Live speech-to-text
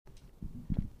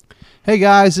Hey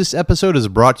guys, this episode is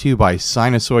brought to you by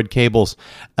Sinusoid Cables.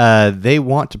 They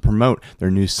want to promote their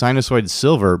new Sinusoid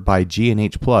Silver by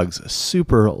G&H Plugs, a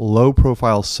super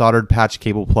low-profile soldered patch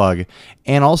cable plug.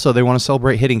 And also, they want to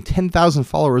celebrate hitting 10,000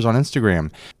 followers on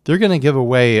Instagram. They're going to give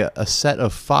away a set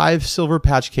of 5 silver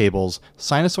patch cables,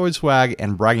 Sinusoid swag,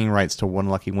 and bragging rights to one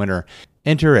lucky winner.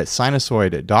 Enter at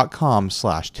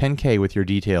sinusoid.com/10K with your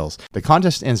details. The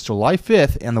contest ends July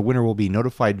 5th, and the winner will be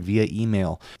notified via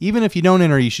email. Even if you don't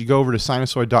enter, you should go over to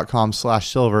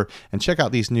sinusoid.com/silver and check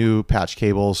out these new patch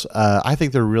cables. I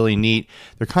think they're really neat.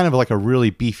 They're kind of like a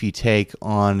really beefy take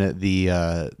on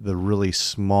the really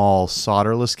small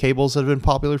solderless cables that have been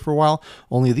popular for a while.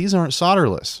 Only these aren't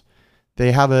solderless.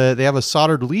 They have a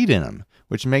soldered lead in them,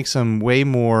 which makes them way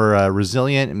more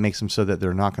resilient. It makes them so that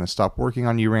they're not going to stop working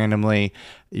on you randomly.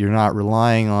 You're not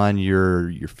relying on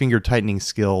your finger tightening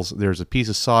skills. There's a piece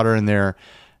of solder in there.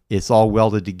 It's all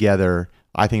welded together.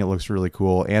 I think it looks really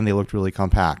cool, and they looked really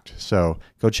compact. So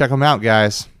go check them out,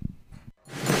 guys.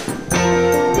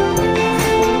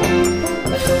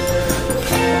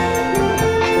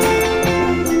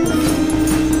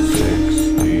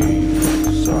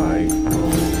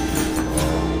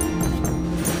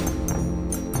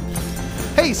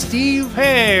 Hey, Steve.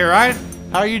 Hey, Ryan.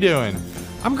 How are you doing?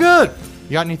 I'm good.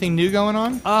 You got anything new going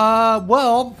on?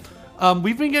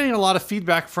 We've been getting a lot of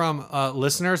feedback from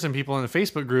listeners and people in the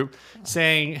Facebook group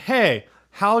saying, "Hey,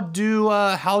 how do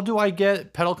I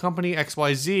get pedal company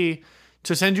XYZ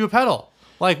to send you a pedal?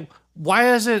 Like, why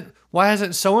hasn't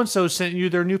so and so sent you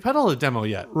their new pedal demo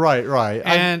yet?" Right.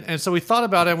 And so we thought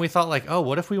about it, and we thought like, oh,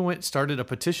 what if we started a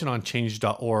petition on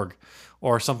change.org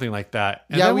or something like that?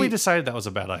 And then we decided that was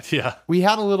a bad idea. We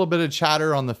had a little bit of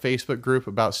chatter on the Facebook group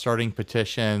about starting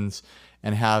petitions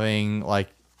and having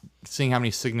seeing how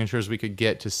many signatures we could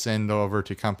get to send over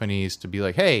to companies to be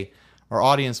like, hey, our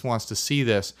audience wants to see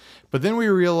this. But then we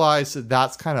realized that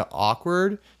that's kind of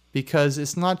awkward because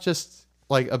it's not just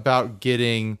like about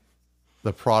getting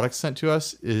the product sent to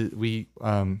us. We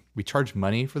charge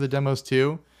money for the demos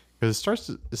too, because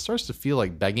it starts to feel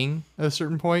like begging at a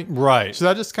certain point. Right. So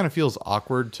that just kind of feels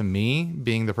awkward to me,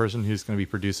 being the person who's going to be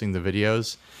producing the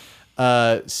videos.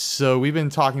 So we've been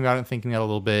talking about it and thinking about it a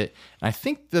little bit. And I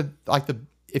think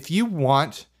if you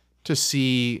want to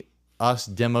see us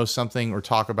demo something or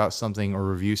talk about something or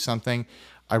review something,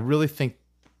 we really think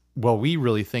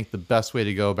the best way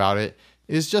to go about it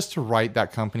is just to write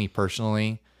that company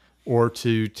personally, or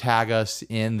to tag us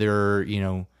in their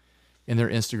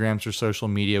Instagrams or social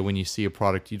media when you see a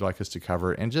product you'd like us to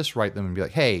cover, and just write them and be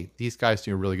like, hey, these guys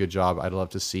do a really good job. I'd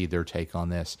love to see their take on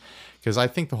this. Because I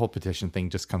think the whole petition thing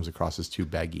just comes across as too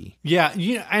beggy. Yeah,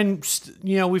 and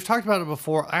we've talked about it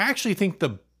before. I actually think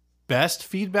the best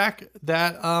feedback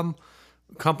that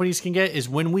companies can get is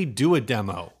when we do a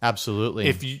demo. Absolutely.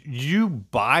 If you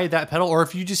buy that pedal, or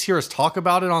if you just hear us talk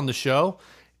about it on the show,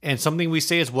 and something we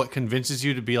say is what convinces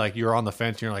you to be like, you're on the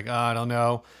fence and you're like, oh, I don't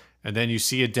know. And then you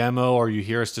see a demo or you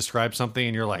hear us describe something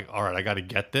and you're like, all right, I got to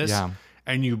get this. Yeah.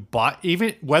 And you buy,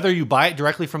 even whether you buy it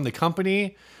directly from the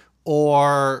company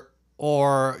or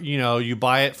you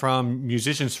buy it from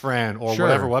Musician's Friend or Sure.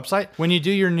 whatever website. When you do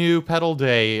your new pedal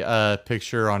day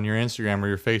picture on your Instagram or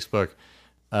your Facebook,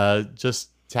 just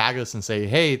tag us and say,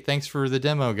 hey, thanks for the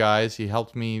demo, guys. You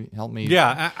helped me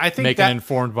Yeah, I think make an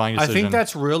informed buying decision. I think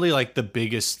that's really like the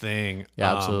biggest thing.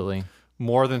 Yeah, absolutely.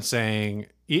 More than saying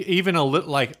even a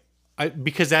little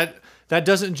because that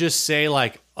doesn't just say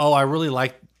like, oh, I really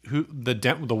like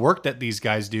the work that these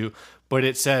guys do, but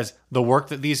it says the work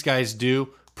that these guys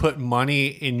do put money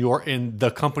in the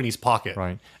company's pocket.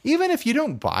 Right. Even if you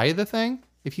don't buy the thing,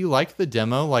 if you like the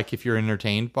demo, like if you're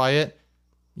entertained by it,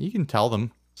 you can tell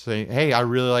them. Say, hey, I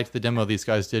really liked the demo these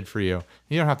guys did for you.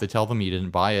 You don't have to tell them you didn't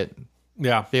buy it.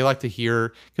 Yeah. They like to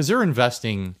hear, because they're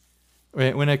investing.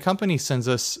 When a company sends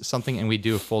us something and we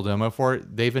do a full demo for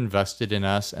it, they've invested in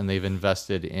us and they've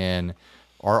invested in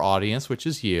our audience, which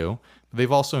is you.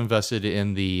 They've also invested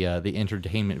in the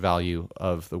entertainment value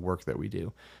of the work that we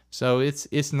do. So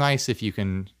it's nice if you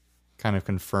can kind of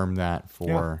confirm that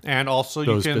for and also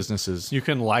those businesses. You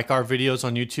can like our videos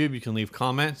on YouTube. You can leave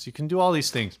comments. You can do all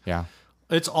these things. Yeah.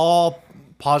 It's all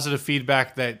positive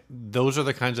feedback. Those are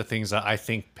the kinds of things that I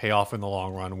think pay off in the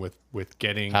long run with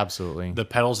getting absolutely the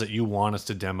pedals that you want us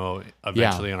to demo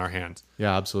eventually in our hands.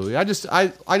 Yeah, absolutely. I just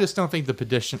don't think the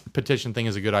petition thing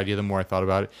is a good idea the more I thought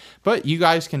about it. But you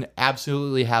guys can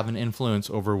absolutely have an influence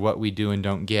over what we do and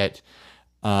don't get.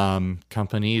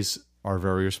 Companies are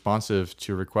very responsive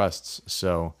to requests.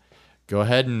 So go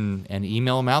ahead and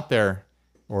email them out there.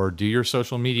 Or do your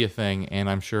social media thing, and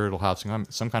I'm sure it'll have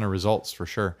some kind of results for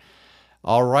sure.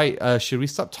 All right. Should we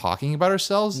stop talking about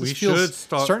ourselves? We This feels should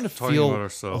stop starting to talking feel about a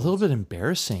ourselves. little bit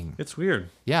embarrassing. It's weird.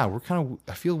 Yeah,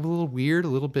 I feel a little weird, a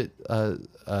little bit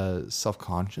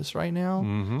self-conscious right now.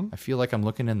 Mm-hmm. I feel like I'm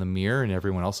looking in the mirror and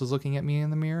everyone else is looking at me in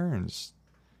the mirror, and it's,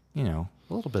 a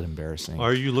little bit embarrassing.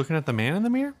 Are you looking at the man in the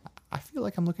mirror? I feel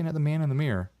like I'm looking at the man in the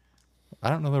mirror. I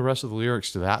don't know the rest of the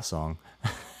lyrics to that song.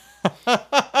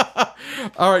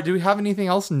 All right, do we have anything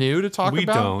else new to talk We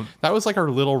about? don't. That was like our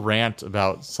little rant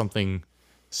about something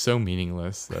so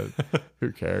meaningless that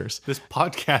who cares? This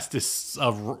podcast is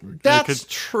That's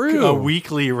true. A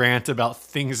weekly rant about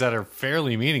things that are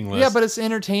fairly meaningless. Yeah, but it's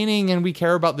entertaining and we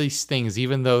care about these things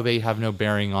even though they have no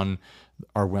bearing on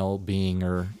our well-being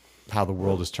or how the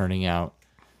world is turning out.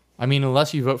 I mean,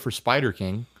 unless you vote for Spider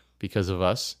King because of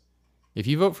us. If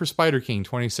you vote for Spider King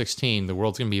 2016, the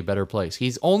world's going to be a better place.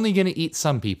 He's only going to eat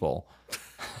some people.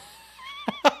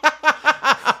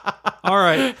 All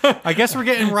right. I guess we're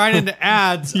getting right into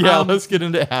ads. Yeah, let's get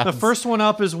into ads. The first one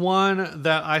up is one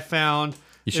that I found.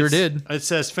 You sure did. It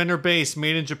says Fender bass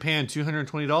made in Japan,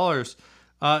 $220.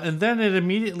 And then it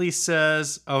immediately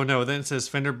says, then it says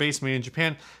Fender bass made in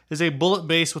Japan is a bullet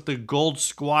bass with the gold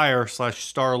Squire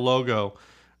 /star logo.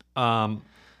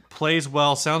 Plays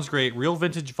well, sounds great, real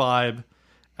vintage vibe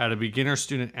at a beginner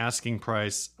student asking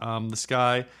price. This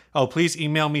guy, please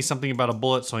email me something about a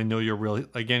bullet so I know you're real.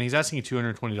 Again, he's asking you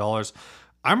 $220.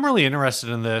 I'm really interested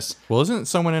in this. Well, isn't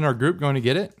someone in our group going to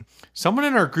get it? Someone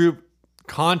in our group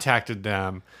contacted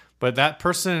them, but that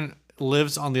person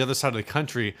lives on the other side of the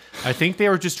country. I think they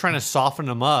were just trying to soften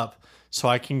them up so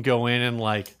I can go in and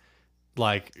like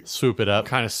swoop it up,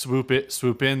 kind of swoop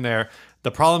in there.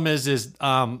 The problem is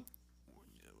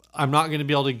I'm not going to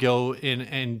be able to go in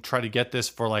and try to get this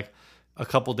for like a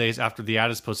couple days after the ad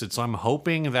is posted. So I'm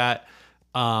hoping that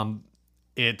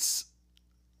it's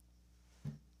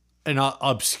an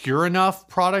obscure enough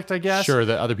product, I guess. Sure,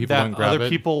 that other people won't grab it. Other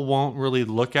people won't really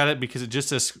look at it because it just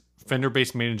says Fender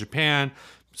bass made in Japan.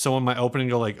 Someone might open and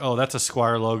go like, oh, that's a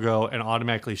Squire logo, and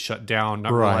automatically shut down,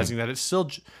 not realizing that it's still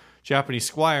Japanese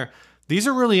Squire. These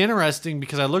are really interesting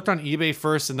because I looked on eBay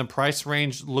first and the price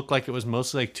range looked like it was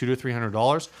mostly like $200 to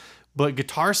 $300. But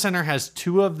Guitar Center has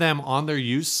two of them on their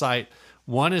used site.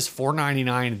 One is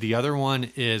 $499. The other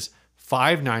one is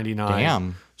 $599.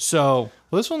 Damn. So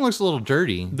this one looks a little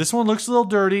dirty. This one looks a little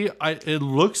dirty. It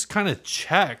looks kind of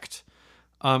checked.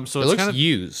 So it looks kind of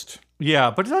used.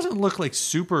 Yeah, but it doesn't look like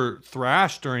super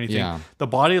thrashed or anything. Yeah. The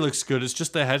body looks good. It's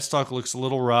just the headstock looks a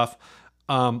little rough.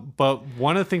 But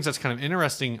one of the things that's kind of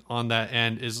interesting on that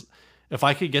end is if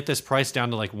I could get this price down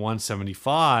to like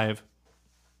 $175,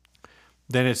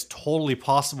 then it's totally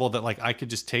possible that like I could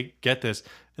just get this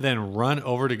and then run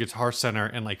over to Guitar Center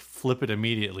and like flip it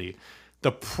immediately.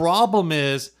 The problem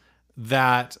is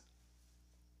that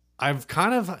I've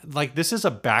kind of like, this is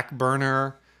a back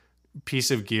burner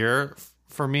piece of gear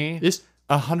for me. It's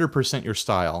 100% your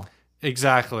style.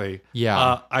 Exactly.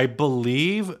 Yeah. I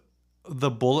believe the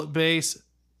bullet bass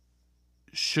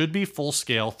should be full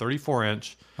scale,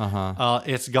 34-inch.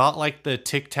 It's got like the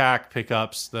Tic Tac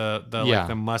pickups, like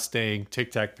the Mustang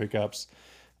Tic Tac pickups,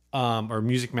 or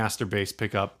Music Master bass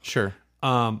pickup. Sure.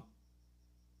 And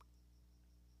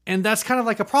that's kind of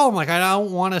like a problem. Like I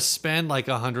don't want to spend like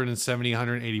 $170,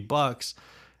 $180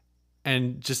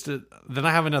 and just then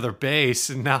I have another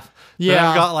bass and now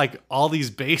I've got like all these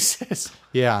basses.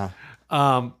 Yeah.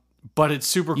 But it's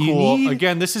super cool.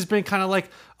 Again, this has been kind of like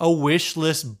a wish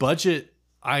list budget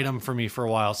item for me for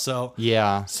a while. So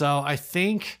yeah. So I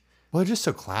think, well, it's just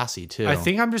so classy too. I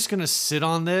think I'm just gonna sit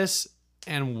on this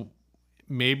and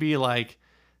maybe like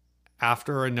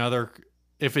after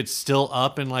if it's still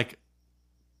up in like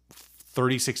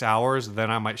 36 hours,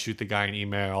 then I might shoot the guy an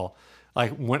email.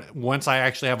 Like once I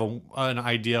actually have an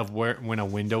idea of when a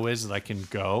window is that I can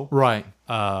go right,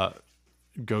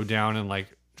 go down and like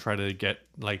try to get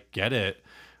it,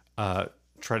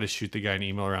 try to shoot the guy an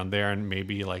email around there, and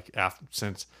maybe like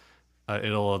since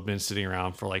it'll have been sitting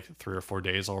around for like 3 or 4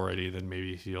 days already, then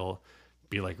maybe he'll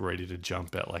be like ready to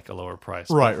jump at like a lower price.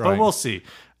 Right. But we'll see.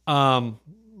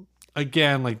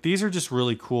 Again, like these are just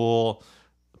really cool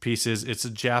pieces. It's a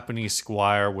Japanese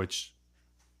Squire, which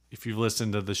if you've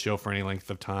listened to the show for any length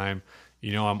of time,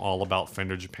 you know I'm all about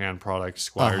Fender Japan products,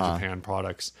 Squire Japan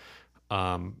products.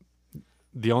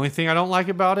 The only thing I don't like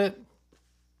about it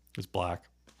is black.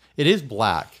 It is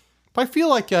black, but I feel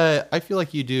like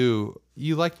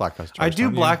you like black customers. I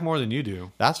do black more than you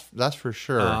do. That's for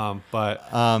sure. But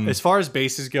as far as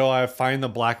bases go, I find the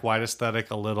black white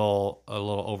aesthetic a little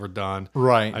overdone.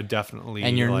 Right. I definitely.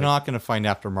 And you're not going to find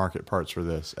aftermarket parts for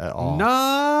this at all.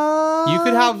 No. You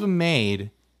could have them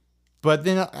made, But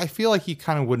then I feel like you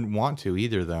kind of wouldn't want to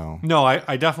either, though. No,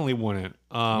 I definitely wouldn't.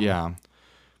 Yeah.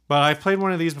 But I've played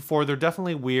one of these before. They're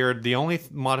definitely weird. The only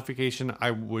modification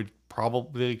I would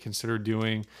probably consider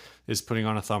doing is putting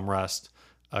on a thumb rest,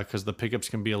 because the pickups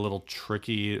can be a little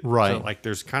tricky. Right. So, like,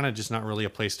 there's kind of just not really a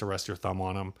place to rest your thumb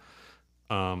on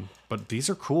them. But these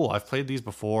are cool. I've played these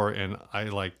before, and I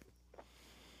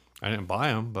didn't buy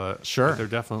them, but Sure. they're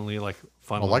definitely like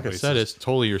fun. Well, like I said, it's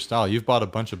totally your style. You've bought a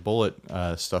bunch of Bullet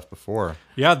stuff before.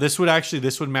 Yeah, this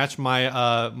would match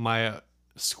my my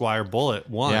Squire Bullet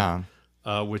 1. Yeah.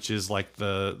 Which is like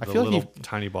the feel like little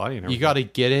tiny body and everything. You got to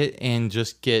get it and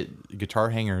just get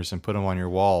guitar hangers and put them on your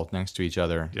wall next to each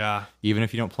other. Yeah. Even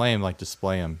if you don't play them, like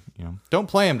display them. You know, don't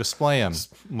play them, display them.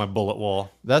 My Bullet wall.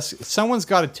 Someone's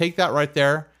got to take that right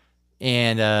there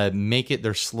and make it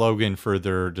their slogan for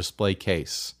their display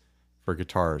case for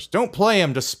guitars. Don't play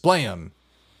them, display them.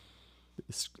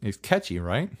 It's catchy,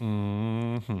 right?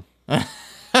 Mm-hmm.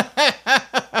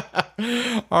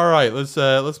 All right, let's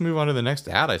move on to the next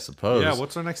ad, I suppose. Yeah,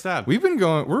 what's our next ad?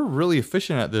 We're really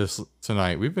efficient at this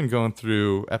tonight. We've been going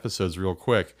through episodes real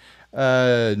quick.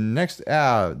 Next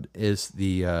ad is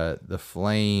the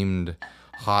flamed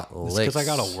hot licks. Because I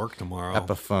gotta work tomorrow.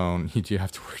 Epiphone. You do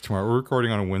have to work tomorrow. We're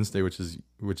recording on a Wednesday, which is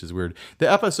weird. The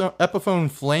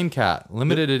Epiphone Flame Cat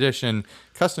limited edition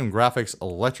custom graphics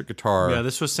electric guitar. Yeah,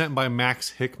 this was sent by Max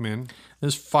Hickman.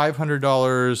 This is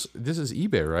 $500. This is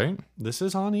eBay, right? This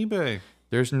is on eBay.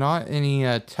 There's not any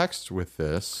text with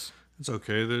this. It's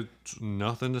okay. There's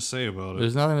nothing to say about it.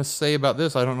 There's nothing to say about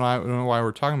this. I don't know why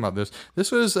we're talking about this.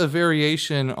 This was a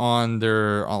variation on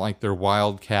their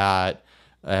Wildcat,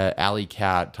 Alley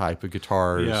Cat type of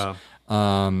guitars. Yeah.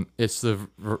 It's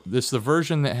the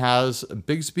version that has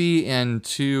Bigsby and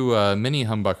two mini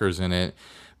humbuckers in it,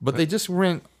 but they just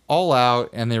went all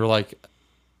out and they were like,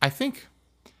 I think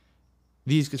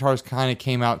these guitars kind of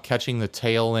came out catching the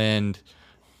tail end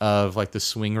of like the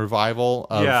swing revival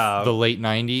of the late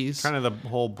 90s. Kind of the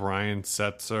whole Brian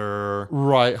Setzer.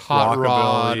 Right. Hot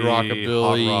Hot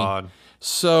rockabilly. rod.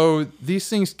 So these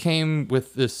things came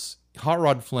with this hot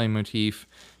rod flame motif,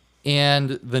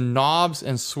 and the knobs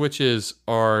and switches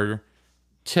are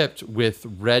tipped with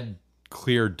red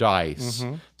clear dice.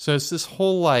 Mm-hmm. So it's this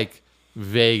whole like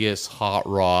Vegas hot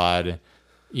rod,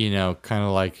 kind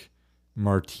of like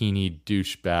martini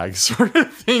douchebag sort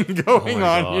of thing going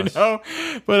on,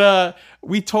 But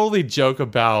we totally joke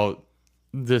about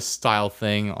this style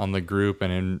thing on the group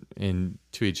and in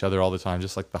to each other all the time,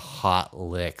 just like the hot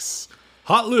licks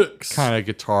kind of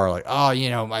guitar, like,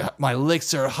 my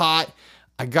licks are hot.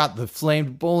 I got the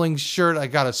flamed bowling shirt. I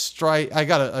got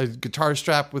a guitar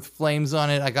strap with flames on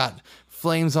it. I got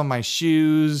flames on my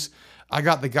shoes. I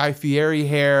got the Guy Fieri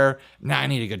hair. Now I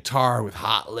need a guitar with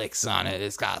hot licks on it.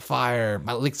 It's got fire.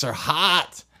 My licks are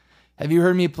hot. Have you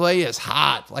heard me play? It's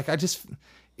hot. Like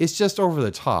it's just over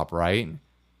the top, right?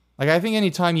 Like I think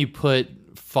anytime you put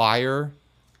fire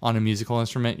on a musical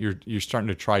instrument, you're starting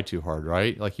to try too hard,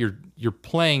 right? Like your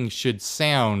playing should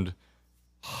sound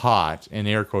hot in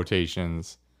air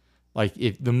quotations. Like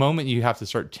if the moment you have to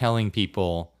start telling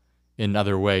people in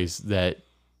other ways that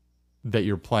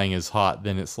you're playing is hot,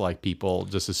 then it's like people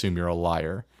just assume you're a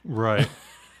liar. Right.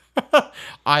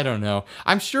 I don't know.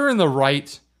 I'm sure in the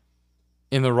right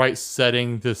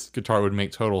setting, this guitar would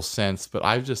make total sense, but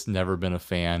I've just never been a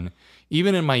fan.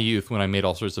 Even in my youth, when I made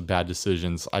all sorts of bad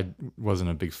decisions, I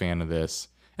wasn't a big fan of this.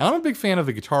 And I'm a big fan of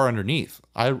the guitar underneath.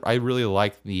 I really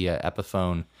like the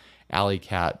Epiphone Alley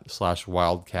Cat /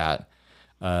 Wildcat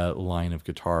line of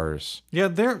guitars. Yeah,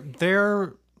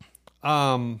 they're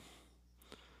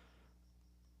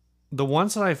the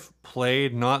ones that I've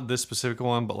played, not this specific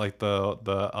one, but like the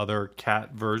other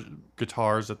Cat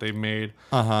guitars that they've made.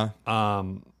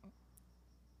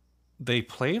 They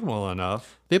played well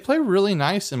enough. They play really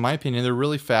nice, in my opinion. They're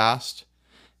really fast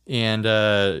and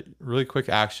really quick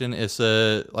action. It's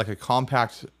like a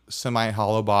compact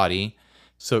semi-hollow body,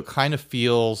 so it kind of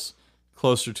feels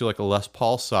closer to like a Les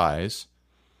Paul size,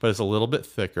 but it's a little bit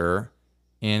thicker,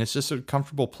 and it's just a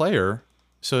comfortable player.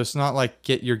 So it's not like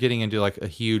you're getting into like a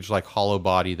huge like hollow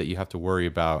body that you have to worry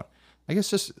about. I guess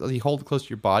just you hold it close to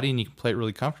your body and you can play it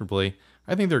really comfortably.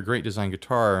 I think they're a great design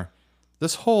guitar.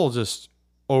 This whole just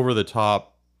over the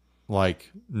top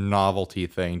like novelty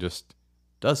thing just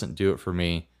doesn't do it for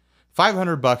me.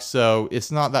 $500 though,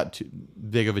 it's not that too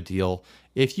big of a deal.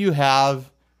 If you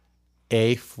have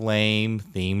a flame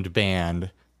themed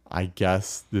band, I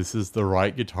guess this is the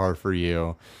right guitar for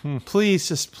you.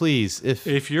 Please,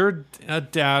 if you're a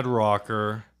dad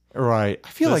rocker, right? I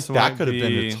feel like that could have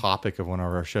been the topic of one of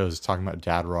our shows, talking about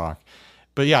dad rock.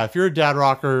 But yeah, if you're a dad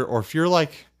rocker, or if you're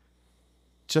like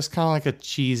just kind of like a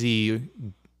cheesy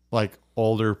like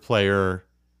older player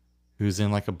who's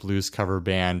in like a blues cover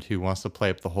band who wants to play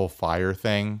up the whole fire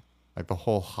thing, like the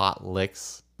whole hot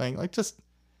licks thing. Like, just,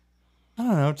 I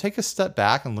don't know, take a step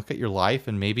back and look at your life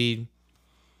and maybe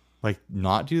like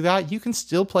not do that. You can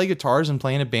still play guitars and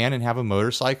play in a band and have a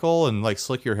motorcycle and like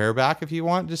slick your hair back if you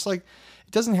want. Just like,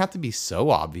 it doesn't have to be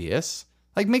so obvious.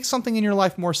 Like, make something in your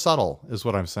life more subtle is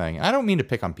what I'm saying. I don't mean to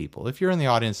pick on people. If you're in the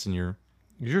audience and you're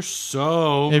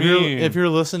so if you're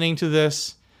listening to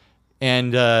this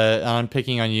and I'm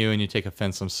picking on you and you take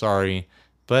offense, I'm sorry.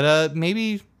 But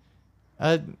maybe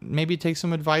take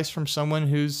some advice from someone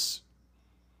who's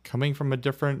coming from a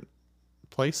different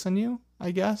place than you, I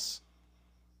guess.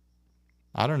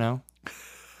 I don't know.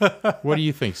 What do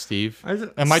you think, Steve?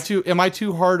 Am I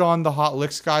too hard on the hot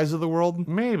licks guys of the world?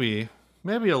 Maybe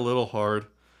a little hard.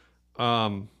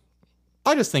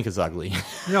 I just think it's ugly.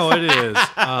 No, it is.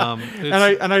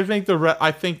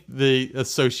 I think the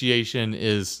association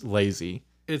is lazy.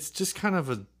 It's just kind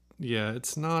of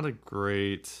it's not a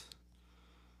great.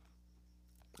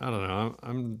 I don't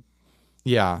know.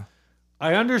 Yeah.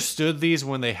 I understood these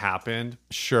when they happened.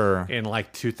 Sure. In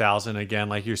like 2000 again,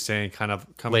 like you're saying, kind of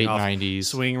coming late off 90s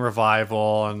swing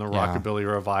revival and the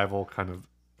rockabilly revival kind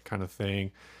of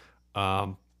thing.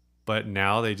 But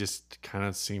now they just kind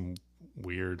of seem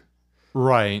weird.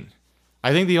 Right.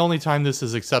 I think the only time this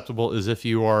is acceptable is if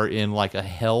you are in like a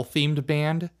hell themed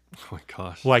band. Oh my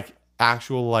gosh. Like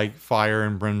actual like fire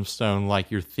and brimstone, like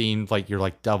you're themed, like you're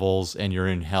like devils and you're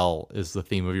in hell is the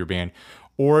theme of your band.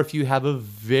 Or if you have a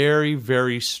very,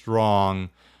 very strong,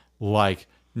 like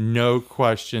no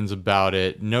questions about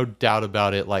it, no doubt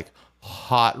about it, like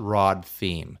hot rod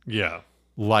theme. Yeah.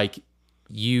 Like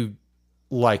you,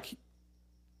 like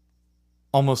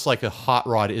almost like a hot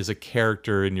rod is a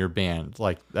character in your band,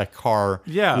 like a car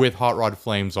with hot rod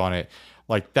flames on it.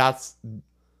 Like that's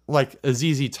like a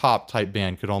ZZ Top type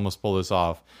band could almost pull this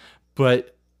off.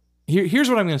 But here's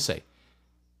what I'm going to say.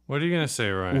 What are you going to say,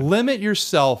 Ryan? Limit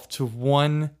yourself to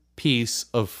one piece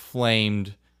of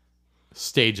flamed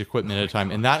stage equipment at a time.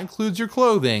 And that includes your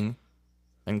clothing,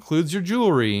 includes your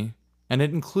jewelry, and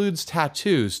it includes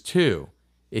tattoos too.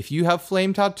 If you have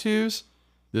flame tattoos,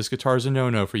 this guitar is a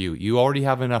no-no for you. You already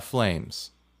have enough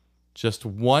flames. Just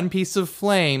one piece of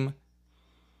flame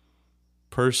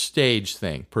per stage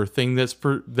thing, per thing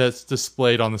that's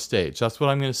displayed on the stage. That's what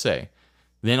I'm going to say.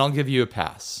 Then I'll give you a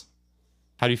pass.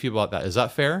 How do you feel about that? Is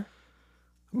that fair?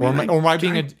 Am I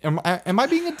being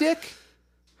a dick?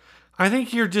 I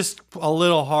think you're just a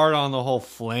little hard on the whole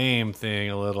flame thing.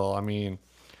 A little. I mean,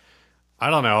 I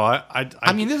don't know.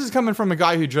 I mean, this is coming from a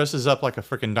guy who dresses up like a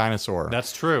freaking dinosaur.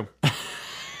 That's true.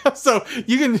 So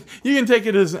you can take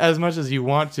it as much as you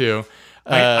want to.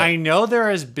 I know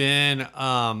there's been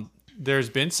some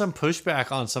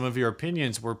pushback on some of your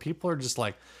opinions where people are just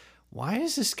like, why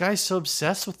is this guy so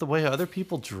obsessed with the way other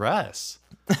people dress?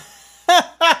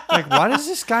 Like, why does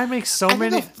this guy make so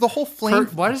many? The whole flame.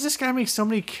 Why does this guy make so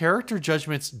many character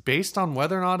judgments based on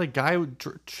whether or not a guy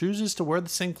chooses to wear the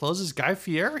same clothes as Guy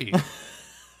Fieri?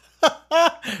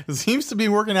 It seems to be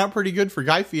working out pretty good for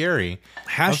Guy Fieri.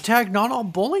 Hashtag not all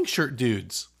bowling shirt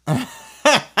dudes. I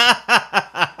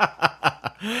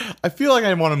feel like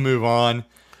I want to move on.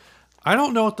 I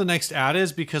don't know what the next ad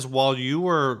is because while you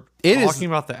were talking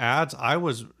about the ads,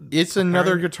 It's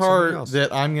another guitar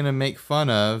that I'm going to make fun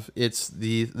of. It's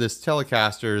this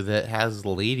Telecaster that has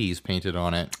ladies painted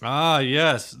on it. Ah,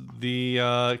 yes.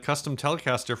 The custom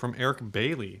Telecaster from Eric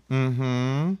Bailey.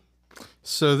 Mm-hmm.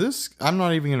 So this, I'm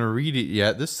not even going to read it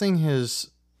yet. This thing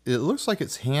it looks like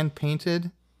it's hand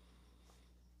painted.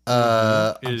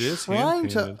 I'm trying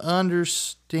to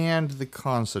understand the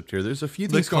concept here. There's a few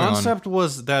things going on. The concept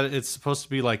was that it's supposed to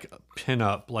be like a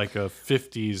pinup, like a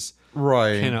 50s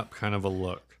pinup kind of a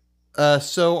look.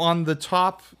 So on the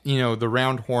top, the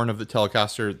round horn of the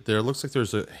Telecaster, there looks like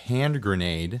there's a hand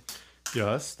grenade.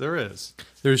 Yes, there is.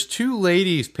 There's two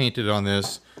ladies painted on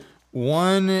this.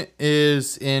 One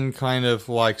is in kind of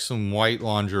like some white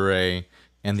lingerie,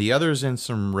 and the other's in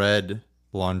some red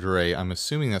lingerie. I'm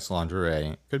assuming that's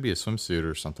lingerie. Could be a swimsuit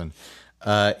or something.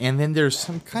 And then there's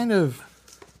some kind of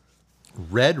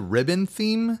red ribbon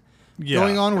theme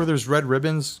going on where there's red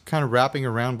ribbons kind of wrapping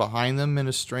around behind them in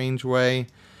a strange way.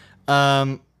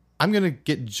 I'm going to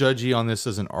get judgy on this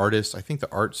as an artist. I think the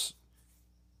art's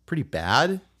pretty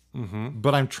bad,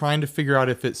 but I'm trying to figure out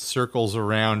if it circles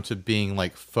around to being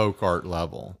like folk art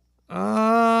level.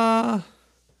 I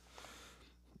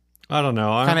don't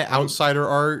know. Kind of outsider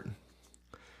art.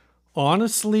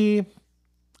 Honestly,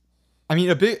 I mean,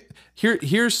 a bit.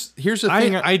 Here's the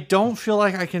thing. I don't feel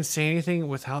like I can say anything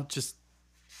without just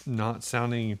not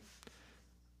sounding.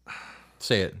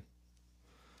 Say it.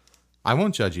 I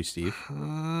won't judge you, Steve.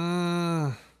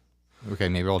 Uh, Okay,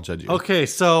 maybe I'll judge you. okay,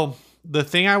 so the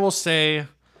thing I will say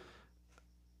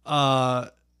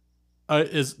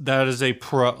is that is a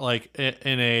pro, like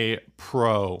in a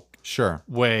pro Sure.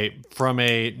 way from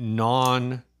a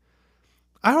non.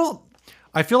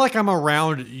 I feel like I'm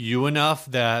around you enough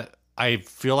that I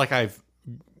feel like I've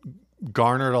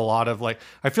garnered a lot of like.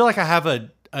 I feel like I have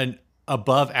an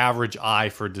above average eye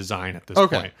for design at this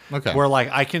point. Okay. Where like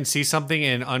I can see something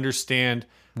and understand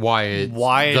Why it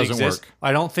doesn't exists. work.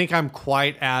 I don't think I'm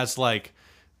quite as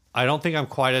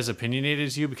opinionated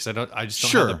as you because I just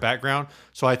don't have the background.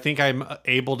 So I think I'm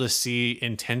able to see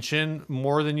intention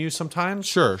more than you sometimes.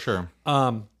 Sure.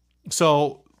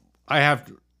 So I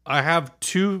have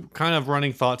two kind of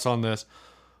running thoughts on this.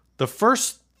 The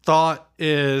first thought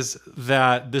is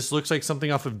that this looks like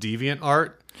something off of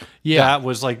DeviantArt. Yeah. That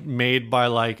was like made by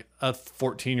like a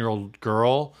 14-year-old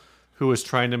girl who was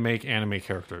trying to make anime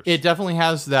characters. It definitely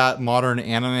has that modern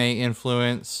anime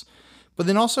influence, but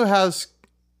then also has,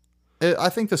 I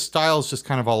think the style is just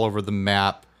kind of all over the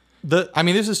map.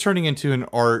 This is turning into an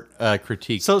art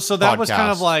critique. So that was kind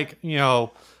of like,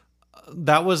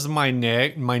 that was my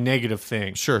negative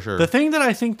thing. Sure. The thing that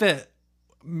I think that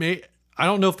I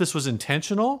don't know if this was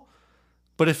intentional,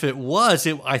 but if it was,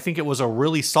 I think it was a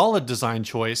really solid design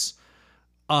choice.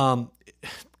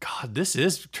 God, this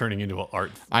is turning into an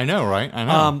art. I know, right? I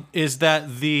know. Is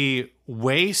that the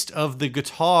waist of the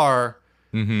guitar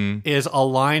is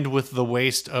aligned with the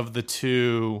waist of the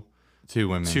two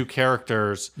women, two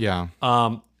characters. Yeah.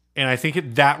 And I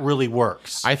think that really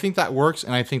works. I think that works,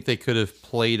 and I think they could have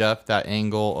played up that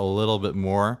angle a little bit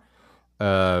more.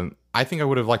 I think I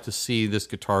would have liked to see this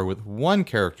guitar with one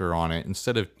character on it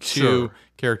instead of two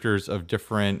characters of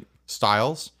different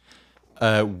styles.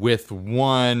 With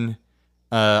one,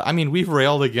 we've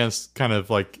railed against kind of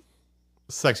like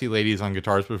sexy ladies on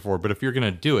guitars before, but if you're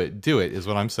gonna do it is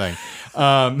what I'm saying.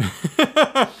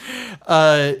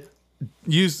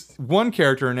 Use one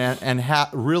character and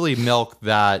really milk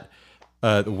that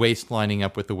the waist lining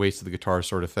up with the waist of the guitar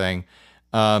sort of thing.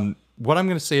 What I'm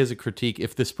going to say as a critique,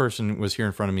 if this person was here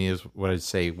in front of me, is what I'd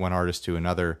say one artist to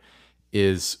another,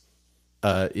 is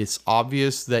it's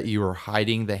obvious that you are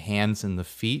hiding the hands and the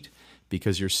feet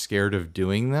because you're scared of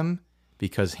doing them,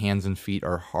 because hands and feet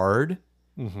are hard,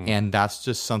 and that's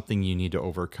just something you need to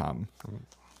overcome.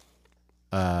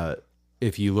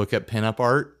 If you look at pinup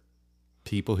art,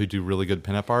 people who do really good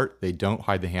pinup art, they don't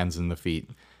hide the hands and the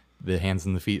feet. The hands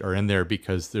and the feet are in there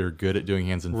because they're good at doing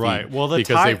hands and feet. Right. Well,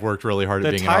 because they've worked really hard at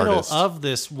being an artist. The title of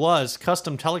this was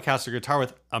Custom Telecaster Guitar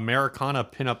with Americana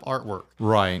Pinup Artwork.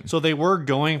 Right. So they were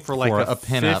going for like a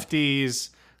pinup. 50s,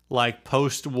 like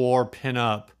post-war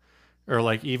pinup, or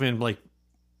like even like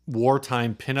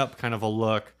wartime pinup kind of a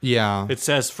look. Yeah. It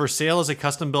says, for sale is a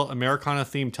custom-built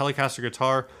Americana-themed Telecaster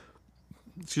guitar,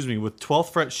 with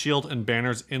 12th fret shield and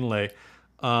banners inlay.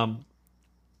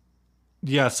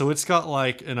 Yeah, so it's got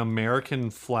like an American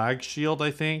flag shield,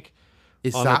 I think,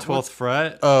 on the 12th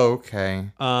fret. Oh, okay.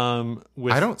 I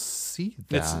don't see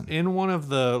that. It's in one of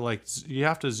the, like, you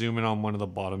have to zoom in on one of the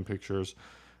bottom pictures.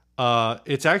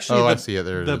 It's actually I see it.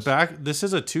 There it is. Back. This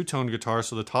is a two-tone guitar,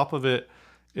 so the top of it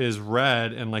is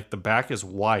red and like the back is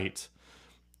white.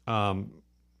 It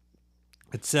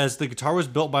says the guitar was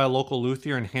built by a local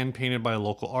luthier and hand-painted by a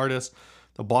local artist.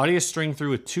 The body is stringed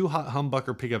through with two hot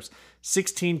humbucker pickups,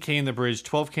 16K in the bridge,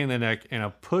 12K in the neck, and a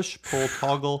push-pull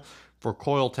toggle for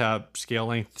coil tab. Scale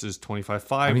length is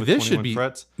 25.5 with 21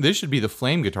 frets. This should be the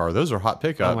flame guitar. Those are hot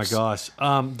pickups. Oh my gosh.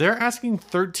 They're asking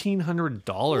 $1,300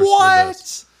 for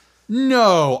this.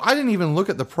 No, I didn't even look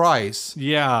at the price.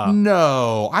 Yeah.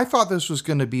 No, I thought this was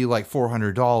going to be like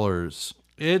 $400.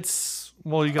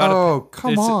 Well, you gotta. Oh,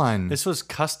 come on. This was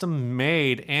custom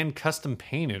made and custom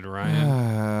painted,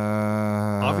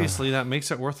 Ryan. Obviously, that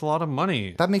makes it worth a lot of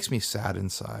money. That makes me sad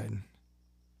inside.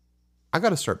 I got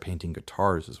to start painting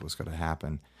guitars is what's going to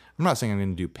happen. I'm not saying I'm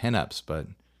going to do pinups, but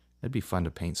it'd be fun to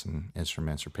paint some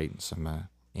instruments or paint some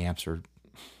amps or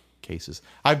cases.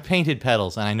 I've painted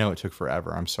pedals, and I know it took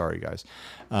forever. I'm sorry, guys.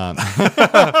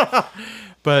 But,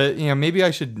 maybe I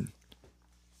should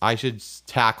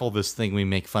tackle this thing we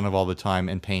make fun of all the time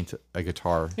and paint a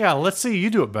guitar. Yeah, let's see you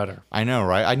do it better. I know,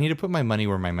 right? I need to put my money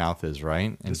where my mouth is,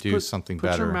 right? And do something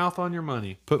better. Put your mouth on your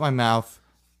money. Put my mouth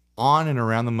on and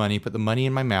around the money. Put the money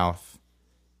in my mouth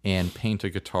and paint a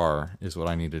guitar is what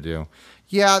I need to do.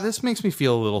 Yeah, this makes me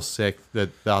feel a little sick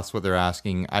that that's what they're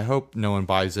asking. I hope no one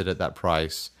buys it at that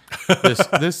price.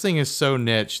 This thing is so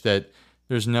niche that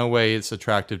there's no way it's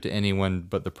attractive to anyone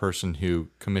but the person who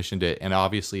commissioned it. And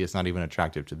obviously it's not even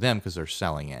attractive to them because they're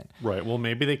selling it. Right. Well,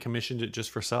 maybe they commissioned it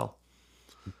just for sell.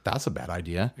 That's a bad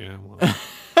idea. Yeah. Well.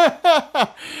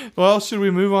 Well, should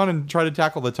we move on and try to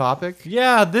tackle the topic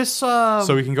Yeah, this so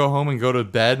we can go home and go to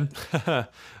bed and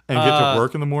get to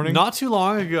work in the morning? not too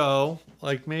long ago,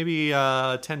 like maybe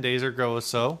 10 days ago or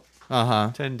so.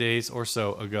 10 days or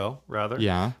so ago, rather.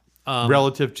 Yeah.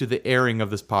 Relative to the airing of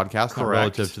this podcast, not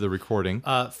relative to the recording.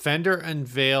 Fender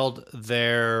unveiled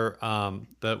their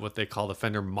what they call the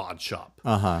Fender Mod Shop,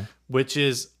 which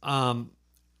is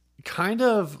kind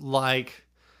of like,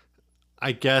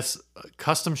 I guess, a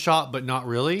custom shop, but not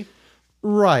really.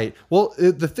 Right. Well,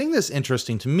 the thing that's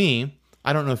interesting to me,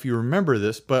 I don't know if you remember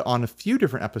this, but on a few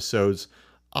different episodes,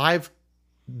 I've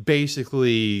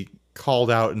basically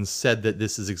called out and said that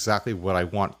this is exactly what I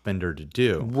want Fender to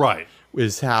do. Right.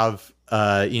 Is have,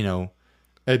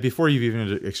 before you've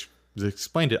even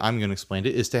explained it, I'm going to explain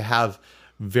it, is to have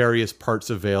various parts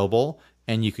available,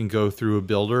 and you can go through a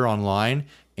builder online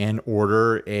and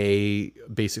order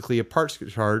basically a parts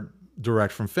card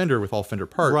direct from Fender with all Fender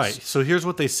parts. Right. So here's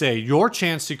what they say. Your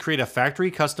chance to create a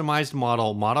factory customized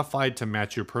model modified to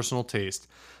match your personal taste.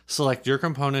 Select your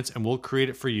components and we'll create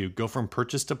it for you. Go from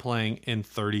purchase to playing in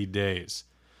 30 days.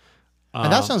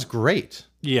 And that sounds great.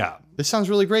 Yeah. This sounds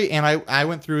really great. And I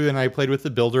went through and I played with the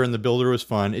builder, and the builder was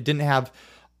fun. It didn't have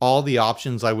all the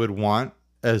options I would want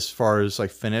as far as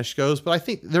like finish goes, but I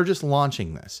think they're just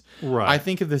launching this. Right. I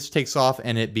think if this takes off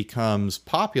and it becomes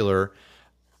popular,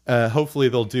 hopefully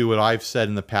they'll do what I've said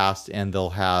in the past, and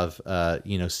they'll have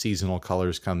seasonal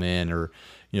colors come in, or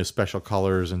special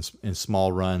colors in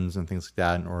small runs and things like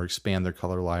that, or expand their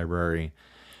color library.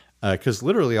 Because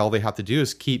literally all they have to do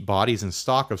is keep bodies in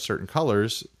stock of certain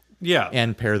colors,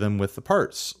 and pair them with the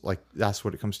parts. Like, that's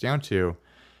what it comes down to.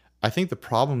 I think the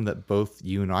problem that both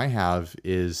you and I have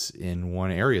is in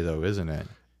one area, though, isn't it?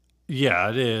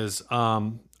 Yeah, it is.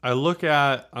 I look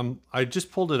at I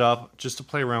just pulled it up just to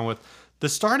play around with. The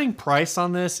starting price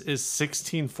on this is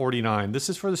 $1649. This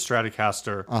is for the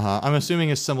Stratocaster. I'm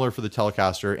assuming it's similar for the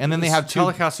Telecaster, and then they have two.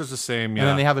 Telecaster's the same, yeah. And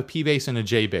then they have a P bass and a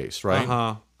J bass,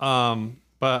 right?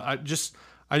 But I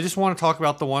just want to talk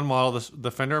about the one model, the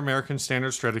Fender American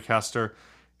Standard Stratocaster,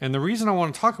 and the reason I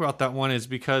want to talk about that one is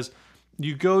because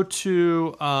you go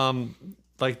to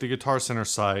like the Guitar Center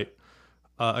site.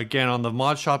 Again, on the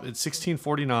Mod Shop, it's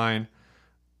 $1649.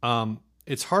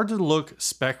 It's hard to look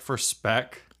spec for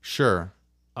spec. Sure.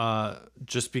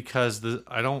 Just because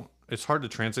it's hard to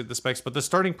translate the specs, but the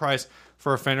starting price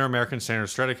for a Fender American Standard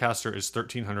Stratocaster is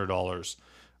 $1,300.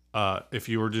 If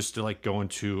you were just to like go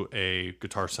into a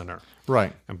Guitar Center,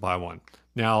 right, and buy one.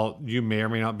 Now, you may or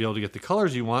may not be able to get the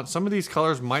colors you want. Some of these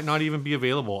colors might not even be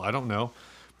available. I don't know,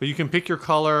 but you can pick your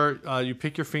color. You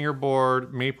pick your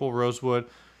fingerboard, maple, rosewood.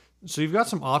 So you've got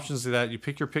some options to that. You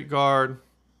pick your pick guard.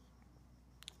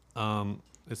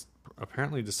 It's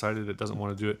apparently decided it doesn't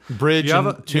want to do it. Bridge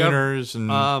and tuners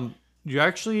and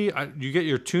you get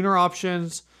your tuner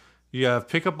options. You have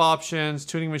pickup options,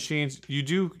 tuning machines.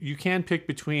 You can pick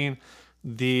between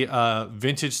the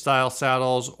vintage style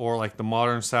saddles or like the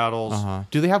modern saddles.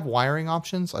 Do they have wiring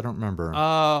options? I don't remember.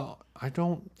 I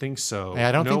don't think so. Yeah,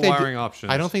 I don't think wiring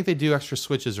options. I don't think they do extra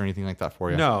switches or anything like that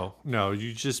for you. No.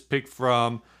 You just pick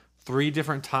from 3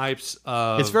 different types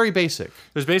of... It's very basic.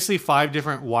 There's basically 5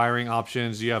 different wiring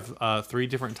options. You have 3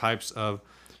 different types of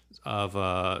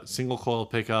single coil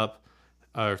pickup,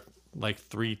 like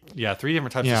 3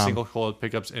 different types of single coil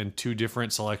pickups, and 2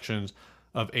 different selections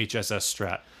of HSS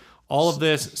Strat. All of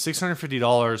this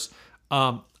 $650.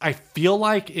 I feel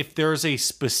like if there's a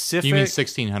specific... You mean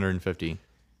 $1,650?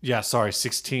 Yeah, sorry,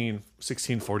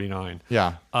 $1,649.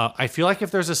 Yeah. I feel like if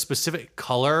there's a specific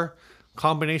color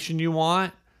combination you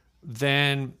want,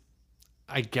 then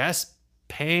I guess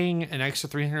paying an extra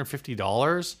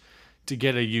 $350 to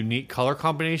get a unique color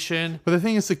combination. But the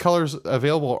thing is, the colors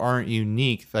available aren't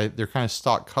unique. They're kind of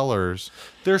stock colors.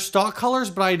 They're stock colors,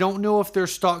 but I don't know if they're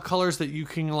stock colors that you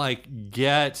can like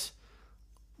get,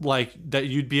 like that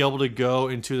you'd be able to go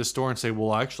into the store and say,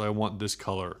 well, actually, I want this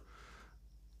color.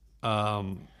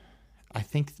 I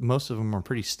think most of them are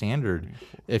pretty standard.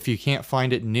 If you can't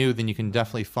find it new, then you can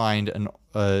definitely find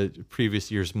a previous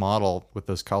year's model with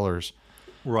those colors.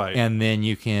 Right. And then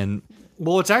you can...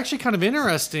 Well, what's actually kind of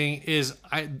interesting is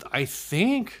I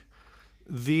think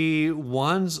the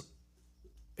ones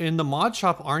in the Mod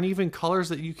Shop aren't even colors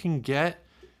that you can get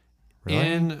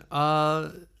in...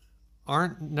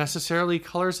 aren't necessarily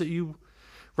colors that you...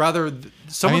 Rather,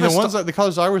 some of the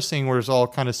colors I was seeing was all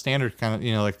kind of standard, kind of,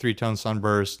 like 3-tone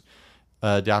sunburst,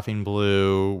 daffing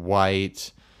blue,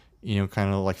 white,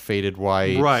 kind of like faded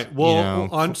white. Right. Well,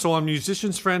 on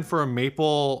Musician's Friend for a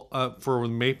maple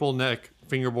neck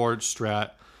fingerboard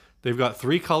Strat, they've got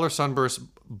 3 color sunbursts: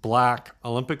 black,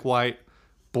 Olympic white,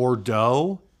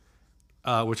 Bordeaux,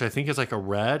 which I think is like a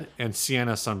red, and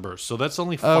sienna sunburst. So that's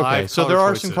only 5 Okay, so color there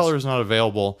are choices. some colors not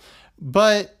available,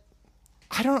 but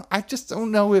I just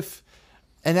don't know if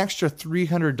an extra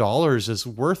 $300 is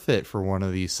worth it for one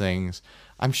of these things.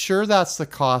 I'm sure that's the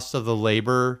cost of the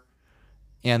labor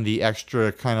and the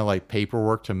extra kind of like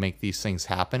paperwork to make these things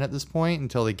happen at this point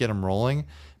until they get them rolling.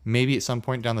 Maybe at some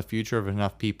point down the future, if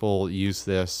enough people use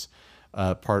this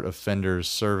part of Fender's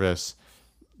service,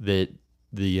 that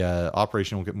the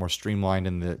operation will get more streamlined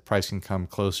and the price can come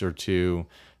closer to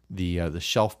the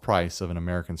shelf price of an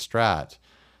American Strat.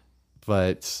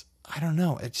 But I don't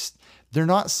know. They're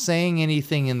not saying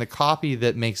anything in the copy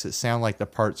that makes it sound like the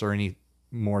parts are any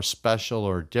more special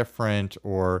or different,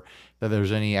 or that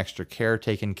there's any extra care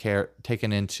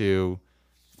taken into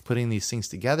putting these things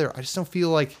together. I just don't feel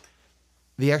like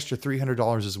the extra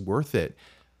 $300 is worth it.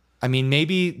 I mean,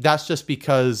 maybe that's just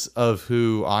because of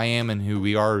who I am and who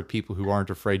we are, people who aren't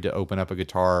afraid to open up a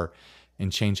guitar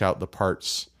and change out the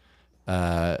parts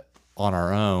on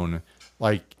our own.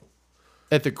 Like,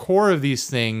 at the core of these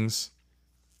things,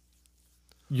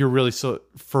 you're really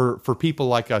for people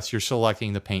like us, you're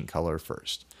selecting the paint color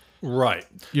first. Right.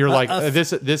 You're like,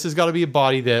 this has got to be a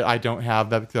body that I don't have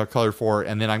that color for,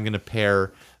 and then I'm going to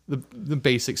pair the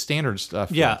basic standard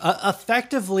stuff. Yeah.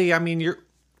 Effectively, I mean, you're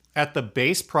at the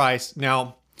base price.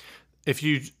 Now, if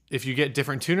you get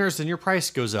different tuners, then your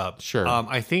price goes up. Sure.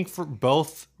 I think for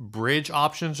both bridge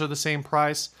options are the same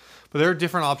price, but there are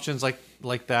different options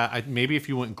like that. Maybe if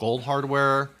you went gold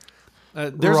hardware,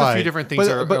 there's a few different things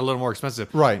that are a little more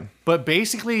expensive. Right. But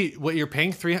basically, what you're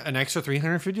paying an extra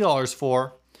 $350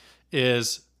 for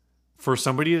is for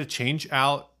somebody to change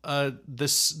out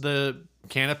the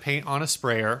can of paint on a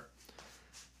sprayer.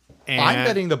 And I'm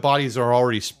betting the bodies are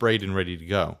already sprayed and ready to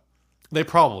go. They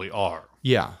probably are.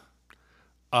 Yeah.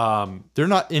 They're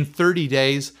not in 30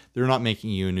 days. They're not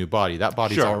making you a new body. That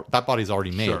body's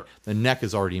already made. Sure. The neck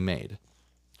is already made.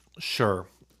 Sure.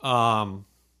 Yeah,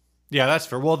 that's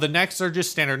fair. Well, the necks are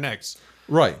just standard necks.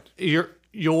 Right. You're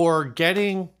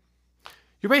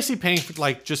basically paying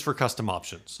for, just for custom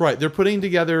options. Right. They're putting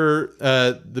together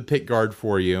the pick guard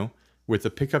for you with the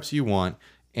pickups you want,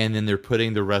 and then they're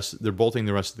bolting the rest of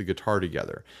the guitar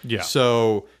together. Yeah.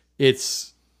 So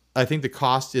I think the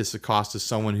cost is the cost of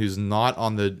someone who's not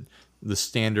on the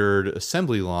standard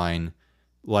assembly line,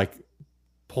 like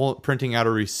printing out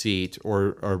a receipt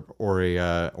or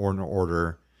an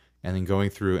order, and then going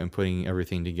through and putting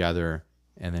everything together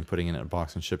and then putting it in a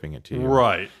box and shipping it to you.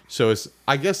 Right. So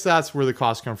I guess that's where the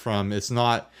costs come from. It's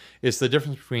the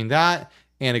difference between that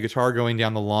and a guitar going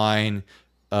down the line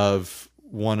of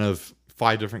one of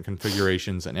 5 different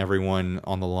configurations and everyone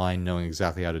on the line knowing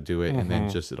exactly how to do it. Mm-hmm. And then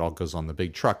just it all goes on the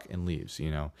big truck and leaves,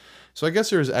 So I guess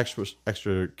there's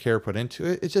extra care put into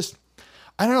it. It's just,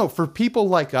 I don't know, for people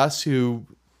like us who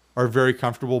are very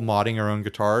comfortable modding our own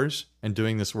guitars and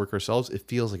doing this work ourselves, it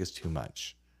feels like it's too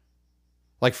much.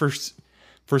 Like for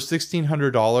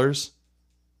 $1,600,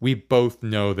 we both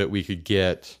know that we could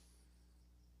get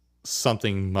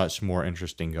something much more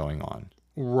interesting going on.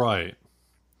 Right.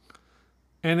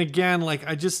 And again,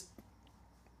 I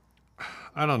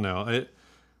don't know. Like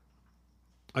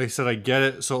I said, I get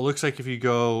it. So it looks like if you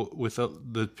go with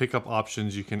the pickup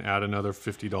options, you can add another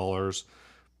 $50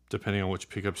 depending on which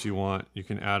pickups you want. You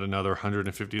can add another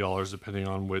 $150 depending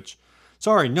on which.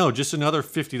 Sorry, no, just another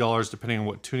 $50 depending on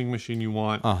what tuning machine you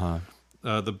want.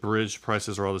 The bridge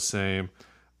prices are all the same.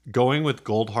 Going with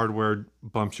gold hardware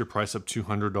bumps your price up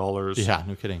 $200. Yeah,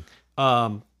 no kidding.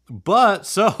 But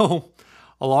so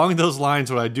along those lines,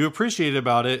 what I do appreciate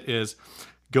about it is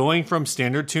going from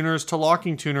standard tuners to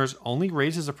locking tuners only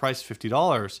raises the price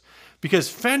 $50 because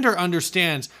Fender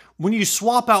understands when you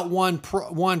swap out one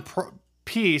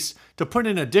piece to put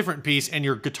in a different piece and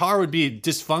your guitar would be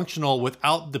dysfunctional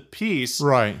without the piece.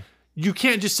 Right. You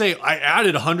can't just say, I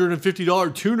added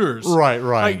 $150 tuners.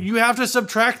 Right. You have to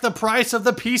subtract the price of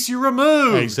the piece you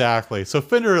removed. Exactly. So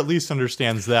Fender at least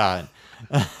understands that.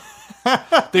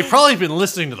 They've probably been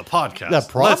listening to the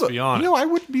podcast. Let's be honest. I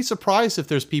wouldn't be surprised if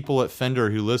there's people at Fender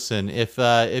who listen.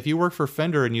 If you work for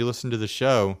Fender and you listen to the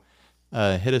show,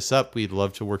 hit us up. We'd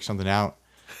love to work something out.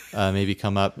 Maybe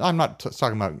come up. I'm not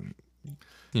talking about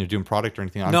doing product or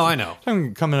anything. I know.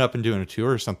 I'm coming up and doing a tour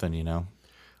or something.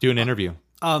 Do an interview.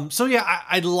 So yeah,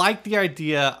 I like the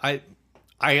idea.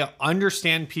 I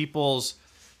understand people's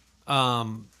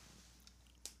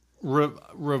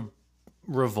revulsion,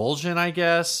 I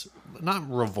guess.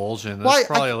 Not revulsion. That's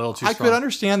probably a little too strong. I could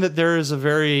understand that there is a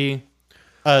very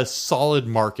solid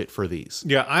market for these.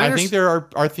 Yeah, I think there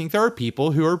are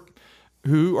people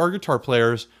who are guitar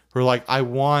players who are like, I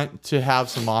want to have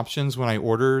some options when I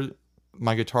order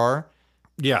my guitar,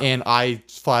 Yeah. And I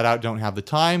flat out don't have the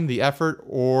time, the effort,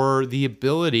 or the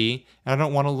ability. And I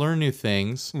don't want to learn new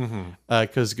things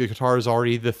because guitar is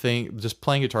already the thing. Just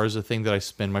playing guitar is the thing that I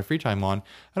spend my free time on.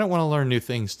 I don't want to learn new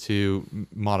things to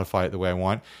modify it the way I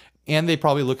want. And they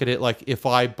probably look at it like if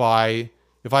I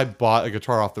bought a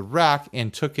guitar off the rack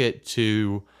and took it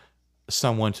to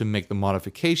someone to make the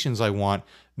modifications I want,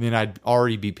 then I'd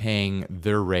already be paying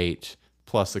their rate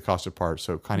plus the cost of parts.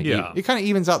 So it kind of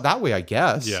evens out that way, I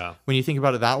guess. Yeah. When you think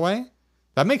about it that way,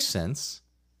 that makes sense.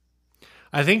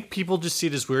 I think people just see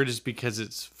it as weird just because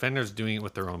it's Fender's doing it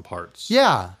with their own parts.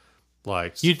 Yeah.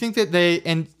 Like You'd think that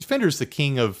and Fender's the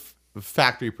king of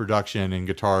factory production and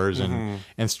guitars and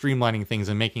streamlining things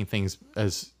and making things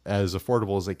as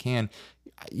affordable as they can.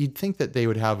 You'd think that they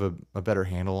would have a better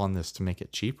handle on this to make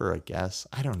it cheaper, I guess.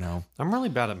 I don't know. I'm really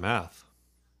bad at math.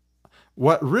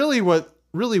 What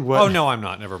Oh, no, I'm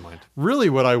not. Never mind. Really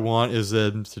what I want is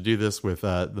to do this with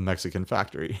the Mexican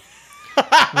factory.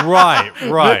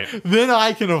 Right. Then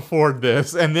I can afford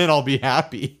this, and then I'll be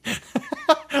happy.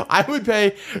 I would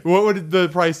pay. What would the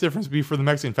price difference be for the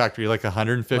Mexican factory? Like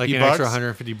 $150. Like an extra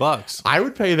 $150. I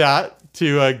would pay that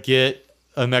to get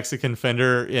a Mexican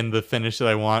Fender in the finish that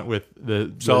I want with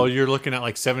So you're looking at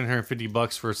like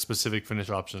 $750 for specific finish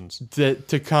options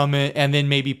to come in, and then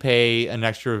maybe pay an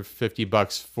extra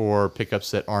 $50 for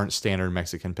pickups that aren't standard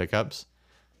Mexican pickups.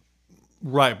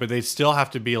 Right, but they still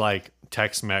have to be like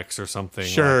Tex-Mex or something.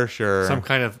 Sure. Some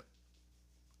kind of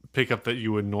pickup that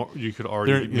you could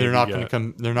already. They're not going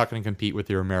to They're not going to compete with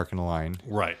your American line.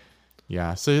 Right.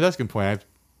 Yeah. So that's a good point.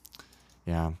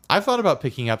 I've thought about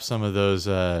picking up some of those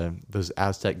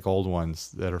Aztec gold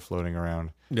ones that are floating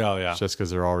around. Oh yeah. Just because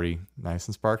they're already nice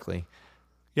and sparkly.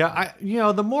 Yeah.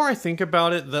 The more I think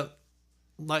about it,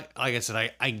 like I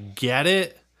said, I get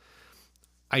it.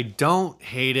 I don't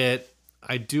hate it.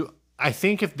 I do. I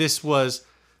think I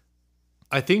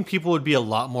think people would be a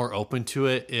lot more open to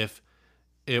it if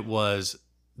it was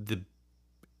the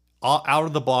out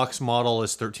of the box model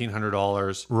is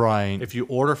 $1,300. Right. If you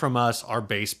order from us, our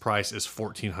base price is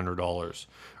 $1,400,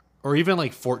 or even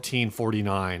like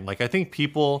 $1,449. Like I think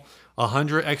people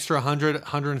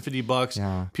 $150.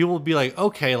 Yeah. People would be like,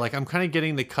 okay, like I'm kind of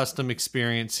getting the custom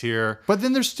experience here. But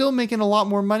then they're still making a lot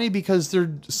more money because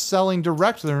they're selling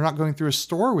direct. They're not going through a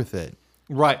store with it.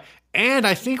 Right. And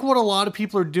I think what a lot of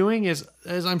people are doing is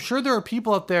I'm sure there are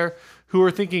people out there who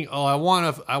are thinking, oh, I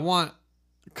want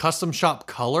custom shop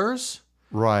colors,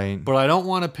 right? But I don't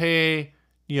want to pay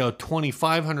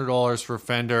 $2,500 for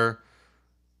Fender.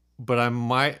 But I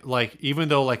might like, even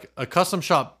though like a custom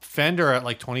shop Fender at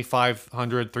like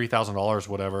 $2,500, $3,000,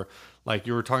 whatever. Like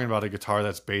you were talking about a guitar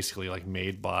that's basically like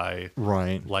made by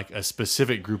like a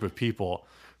specific group of people.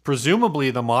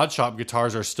 Presumably, the Mod Shop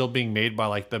guitars are still being made by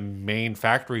like the main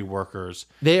factory workers.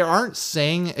 They aren't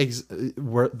saying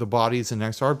where the bodies and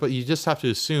necks are, but you just have to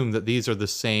assume that these are the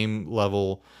same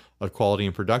level of quality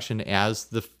and production as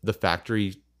the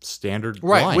factory standard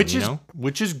line,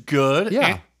 which is good.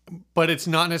 Yeah, but it's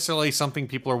not necessarily something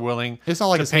people are willing. It's not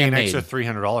like to it's pay handmade. An extra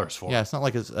 $300 for. Yeah, it's not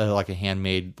like it's like a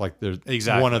handmade. Like there's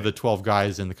one of the 12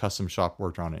 guys in the custom shop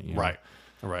worked on it.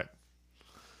 Right.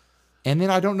 And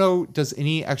then I don't know, does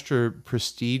any extra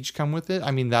prestige come with it? I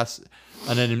mean, that's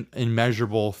an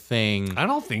immeasurable thing. I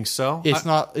don't think so.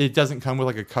 It doesn't come with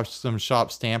like a custom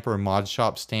shop stamp or a mod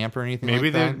shop stamp or anything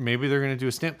like that. Maybe they're going to do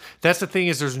a stamp. That's the thing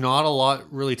is there's not a lot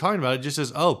really talking about it. It just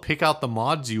says, oh, pick out the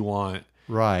mods you want.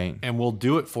 Right. And we'll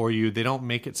do it for you. They don't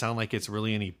make it sound like it's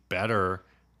really any better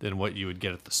than what you would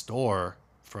get at the store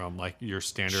from like your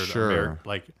standard. Sure.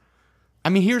 Like, I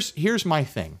mean, here's my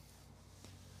thing.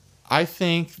 I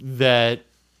think that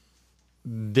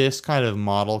this kind of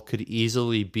model could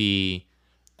easily be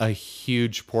a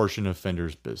huge portion of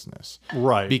Fender's business.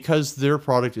 Right. Because their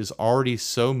product is already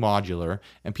so modular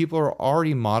and people are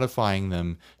already modifying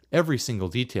them every single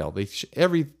detail.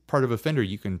 Every part of a Fender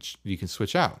you can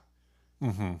switch out.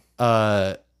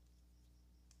 Mm-hmm.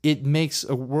 It makes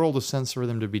a world of sense for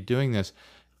them to be doing this.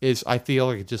 I feel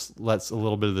like it just lets a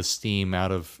little bit of the steam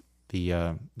out of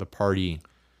the party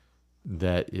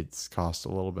that it's cost a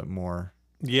little bit more.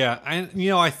 Yeah, and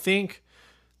I think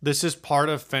this is part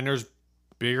of Fender's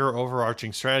bigger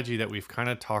overarching strategy that we've kind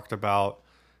of talked about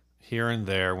here and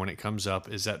there when it comes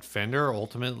up, is that Fender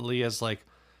ultimately is like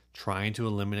trying to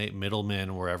eliminate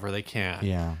middlemen wherever they can.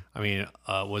 Yeah. I mean,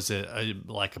 was it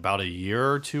like about a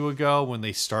year or two ago when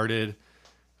they started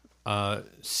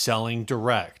selling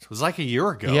direct? It was like a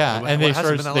year ago. Yeah, and they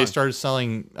started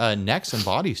selling necks and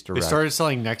bodies direct. They started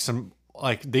selling necks and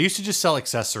like they used to just sell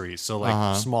accessories, so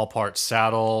like small parts,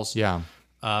 saddles,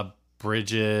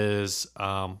 bridges,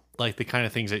 like the kind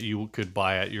of things that you could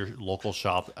buy at your local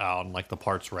shop out on like the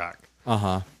parts rack.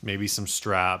 maybe some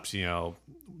straps,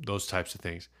 those types of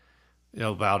things.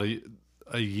 About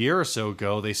a year or so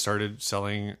ago, they started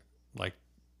selling, like,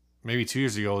 maybe 2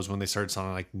 years ago was when they started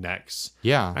selling like necks.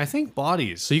 Yeah. And I think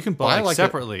bodies. So you can buy like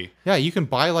separately. You can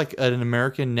buy like an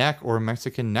American neck or a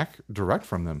Mexican neck direct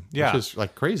from them. Yeah. Which is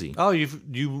like crazy. Oh,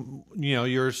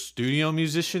 you're a studio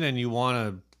musician and you want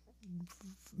a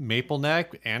maple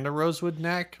neck and a rosewood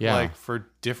neck, like for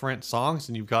different songs,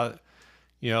 and you've got,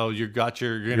 you're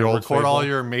gonna record all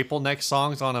your maple neck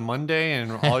songs on a Monday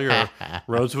and all your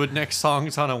rosewood neck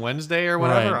songs on a Wednesday or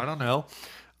whatever. Right. I don't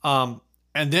know.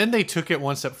 And then they took it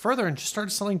one step further and just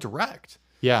started selling direct.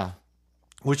 Yeah.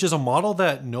 Which is a model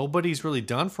that nobody's really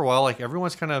done for a while. Like,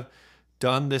 everyone's kind of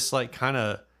done this like kind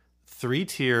of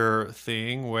 3-tier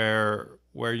thing where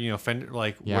Fender,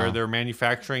 where they're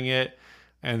manufacturing it,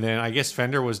 and then I guess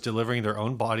Fender was delivering their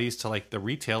own bodies to like the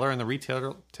retailer, and the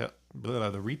retailer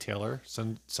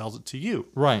sells it to you.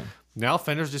 Right. Now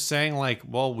Fender's just saying like,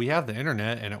 well, we have the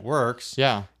internet and it works.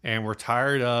 Yeah. And we're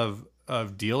tired of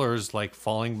dealers like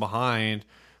falling behind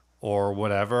or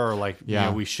whatever, or like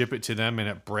we ship it to them and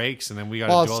it breaks, and then we got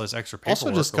to do all this extra paperwork.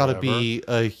 Also, just got to be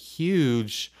a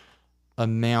huge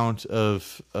amount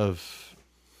of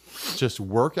just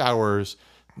work hours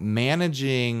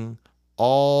managing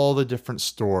all the different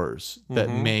stores that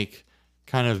make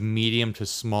kind of medium to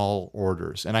small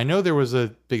orders. And I know there was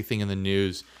a big thing in the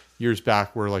news years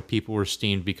back where like people were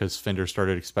steamed because Fender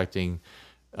started expecting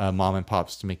mom and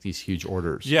pops to make these huge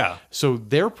orders. Yeah. So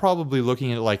they're probably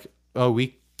looking at it like, oh,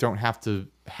 we don't have to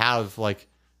have like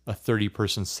a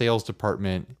 30-person sales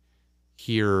department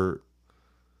here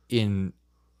in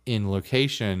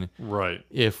location. Right.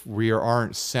 If we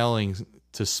aren't selling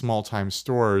to small time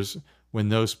stores, when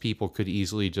those people could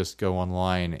easily just go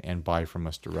online and buy from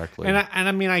us directly. And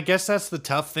I mean, I guess that's the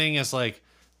tough thing is like,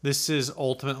 this is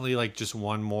ultimately like just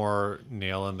one more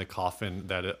nail in the coffin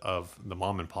of the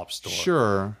mom and pop store.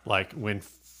 Sure. Like the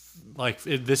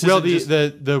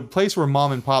place where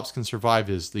mom and pops can survive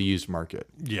is the used market.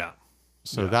 Yeah.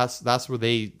 So that's where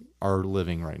they are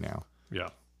living right now.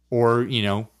 Yeah. Or,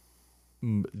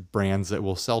 brands that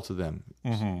will sell to them,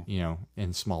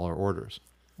 in smaller orders.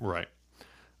 Right.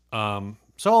 So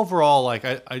overall, like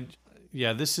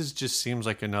this just seems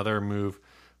like another move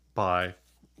by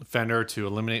Fender to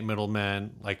eliminate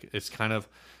middlemen. Like, it's kind of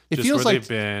just where they've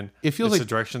been. It feels like the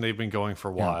direction they've been going for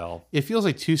a while. It feels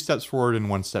like 2 steps forward and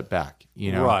 1 step back,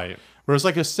 Right. Whereas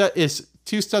like a set is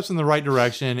 2 steps in the right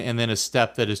direction and then a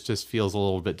step that just feels a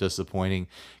little bit disappointing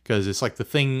because it's like the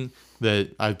thing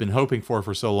that I've been hoping for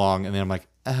so long, and then I'm like,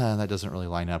 that doesn't really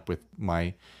line up with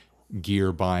my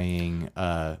gear buying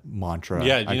mantra.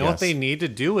 Yeah, you know what they need to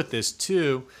do with this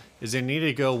too is they need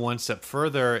to go 1 step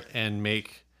further and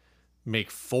make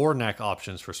 4 neck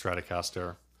options for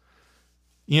Stratocaster.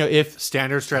 If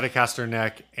standard Stratocaster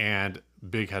neck and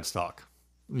big headstock.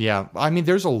 Yeah, I mean,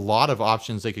 there's a lot of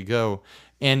options they could go,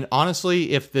 and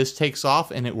honestly, if this takes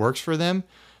off and it works for them,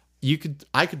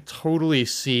 I could totally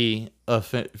see a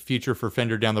future for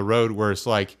Fender down the road where it's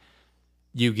like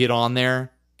you get on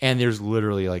there and there's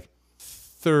literally like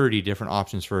 30 different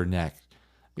options for a neck,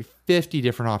 50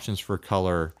 different options for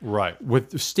color, right?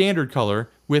 With standard color,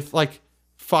 with like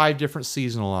 5 different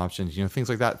seasonal options, things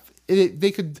like that.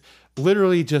 They could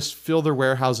literally just fill their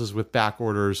warehouses with back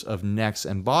orders of necks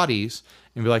and bodies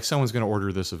and be like, someone's going to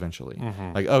order this eventually.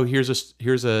 Like, oh, here's a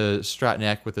Strat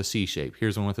neck with a C shape.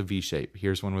 Here's one with a V shape.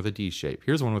 Here's one with a D shape.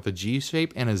 Here's one with a G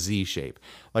shape and a Z shape.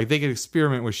 Like, they could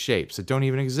experiment with shapes that don't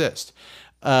even exist.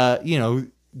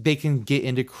 They can get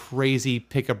into crazy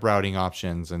pickup routing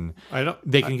options, and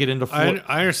they can get into.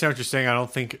 I understand what you're saying. I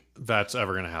don't think that's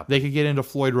ever going to happen. They could get into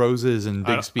Floyd Roses and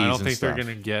Big Speeds. I don't think they're going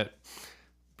to get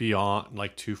beyond,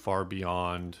 like, too far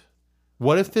beyond.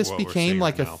 What if this became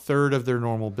like a third of their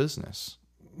normal business?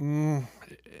 I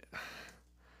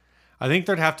think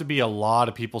there'd have to be a lot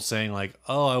of people saying like,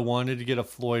 "Oh, I wanted to get a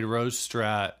Floyd Rose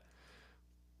Strat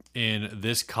in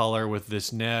this color with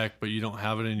this neck, but you don't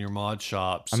have it in your mod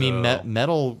shop." So. I mean,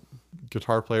 metal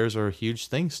guitar players are a huge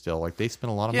thing still. Like, they spend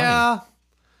a lot of money. Yeah.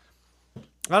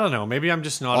 I don't know. Maybe I'm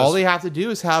just not. All they have to do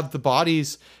is have the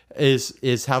bodies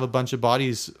is have a bunch of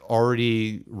bodies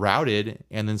already routed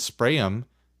and then spray them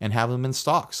and have them in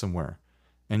stock somewhere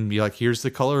and be like, here's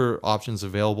the color options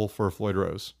available for a Floyd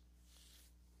Rose.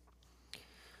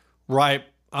 Right.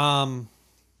 I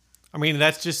mean,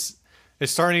 that's just,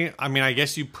 it's starting. I mean, I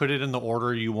guess you put it in the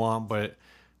order you want, but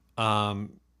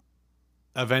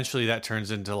eventually that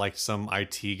turns into like some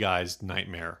IT guy's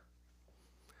nightmare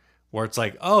where it's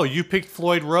like, oh, you picked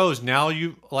Floyd Rose. Now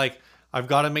I've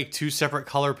got to make 2 separate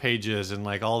color pages and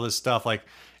like all this stuff. Like,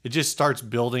 it just starts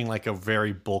building like a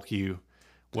very bulky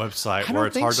website I where don't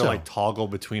it's think hard so. to like toggle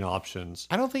between options.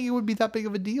 I don't think it would be that big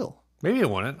of a deal. Maybe it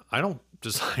wouldn't. I don't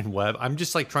design web. I'm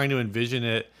just like trying to envision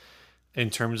it in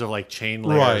terms of like chain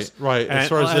layers. Right. As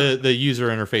far as the user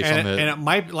interface and, on the... and it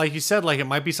might, like you said, like it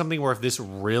might be something where if this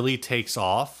really takes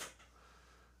off,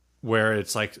 where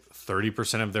it's like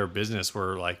 30% of their business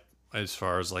were like, as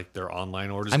far as like their online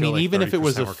orders I go, mean, like even if it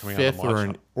was 30% a were coming out of fifth the mod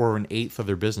shop. or an eighth of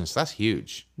their business, that's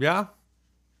huge. Yeah.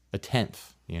 A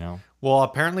tenth, you know? Well,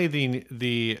 apparently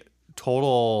the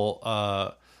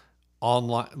total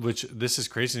online, which this is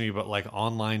crazy to me, but like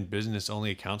online business only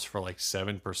accounts for like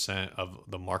 7% of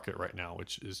the market right now,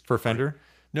 which is For Fender?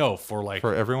 no, for like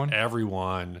For everyone?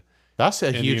 everyone That's a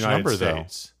in the huge United number,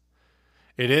 States.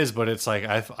 It is, but it's like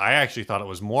I actually thought it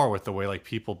was more with the way like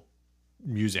people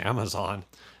use Amazon.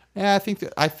 though. Yeah,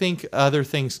 I think other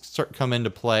things come into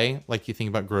play. Like you think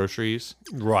about groceries.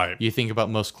 Right. You think about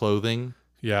most clothing.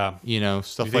 Yeah. You know,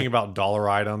 stuff You like... think about dollar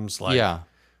items like yeah,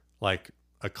 like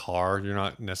a car. You're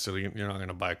not going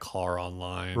to buy a car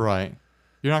online. right.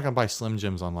 You're not going to buy Slim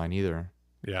Jims online either.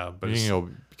 Yeah, but You it's,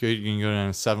 can go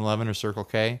down to 7-Eleven or Circle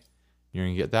K. You're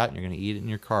going to get that, and you're going to eat it in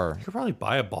your car. you could probably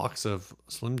buy a box of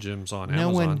Slim Jims on No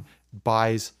Amazon. one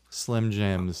buys Slim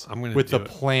Jims I'm gonna with do the it.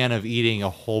 plan of eating a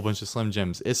whole bunch of Slim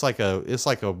Jims. It's like a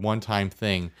one-time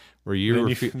thing where Then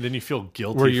you're then you feel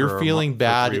guilty where for you're a feeling month, for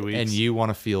bad 3 weeks. and you want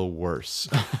to feel worse.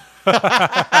 You're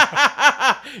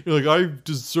like, I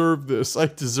deserve this. I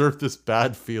deserve this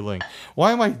bad feeling.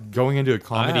 Why am I going into a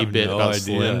comedy have bit no about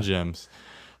idea. Slim Jims?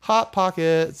 Hot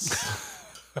Pockets.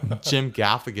 Jim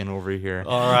Gaffigan over here.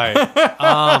 All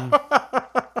right.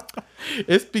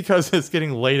 It's because it's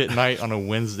getting late at night on a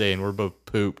Wednesday and we're both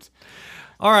pooped.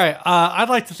 All right. I'd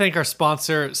like to thank our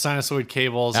sponsor, Sinusoid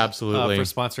Cables, Absolutely. for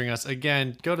sponsoring us.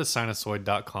 Again, go to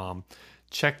sinusoid.com.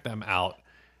 Check them out.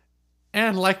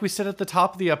 And like we said at the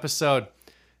top of the episode,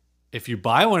 if you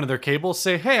buy one of their cables,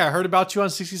 say, hey, I heard about you on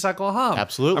 60 Cycle Hum.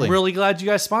 Absolutely. I'm really glad you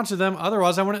guys sponsored them.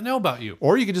 Otherwise, I wouldn't know about you.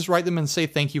 Or you could just write them and say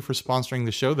thank you for sponsoring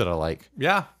the show that I like.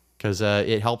 Yeah. Because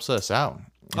it helps us out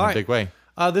in All a right. big way.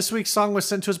 This week's song was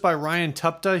sent to us by Ryan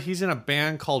Tupta. He's in a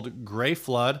band called Grey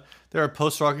Flood. They're a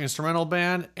post-rock instrumental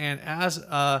band. And as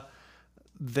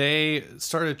they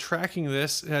started tracking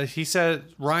this,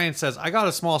 Ryan says, I got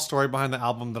a small story behind the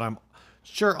album that I'm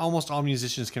sure almost all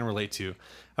musicians can relate to.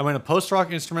 I'm in a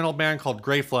post-rock instrumental band called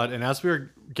Grey Flood, and as we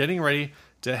were getting ready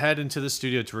to head into the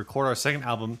studio to record our second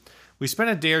album, we spent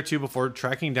a day or two before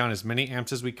tracking down as many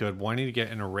amps as we could, wanting to get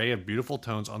an array of beautiful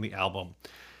tones on the album.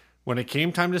 When it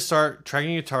came time to start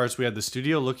tracking guitars, we had the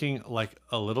studio looking like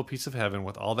a little piece of heaven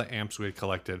with all the amps we had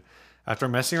collected. After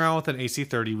messing around with an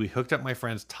AC30, we hooked up my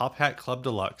friend's Top Hat Club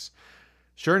Deluxe.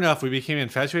 Sure enough, we became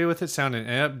infatuated with its sound and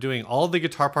ended up doing all of the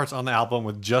guitar parts on the album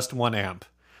with just one amp.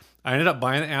 I ended up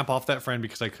buying the amp off that friend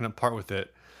because I couldn't part with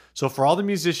it. So for all the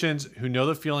musicians who know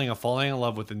the feeling of falling in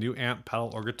love with a new amp, pedal,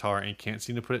 or guitar and can't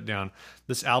seem to put it down,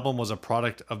 this album was a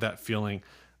product of that feeling.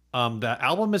 That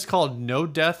album is called No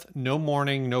Death, No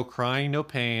Mourning, No Crying, No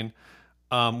Pain.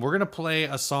 We're going to play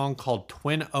a song called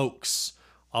Twin Oaks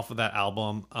off of that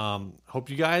album. Hope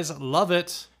you guys love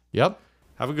it. Yep.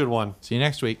 Have a good one. See you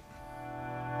next week.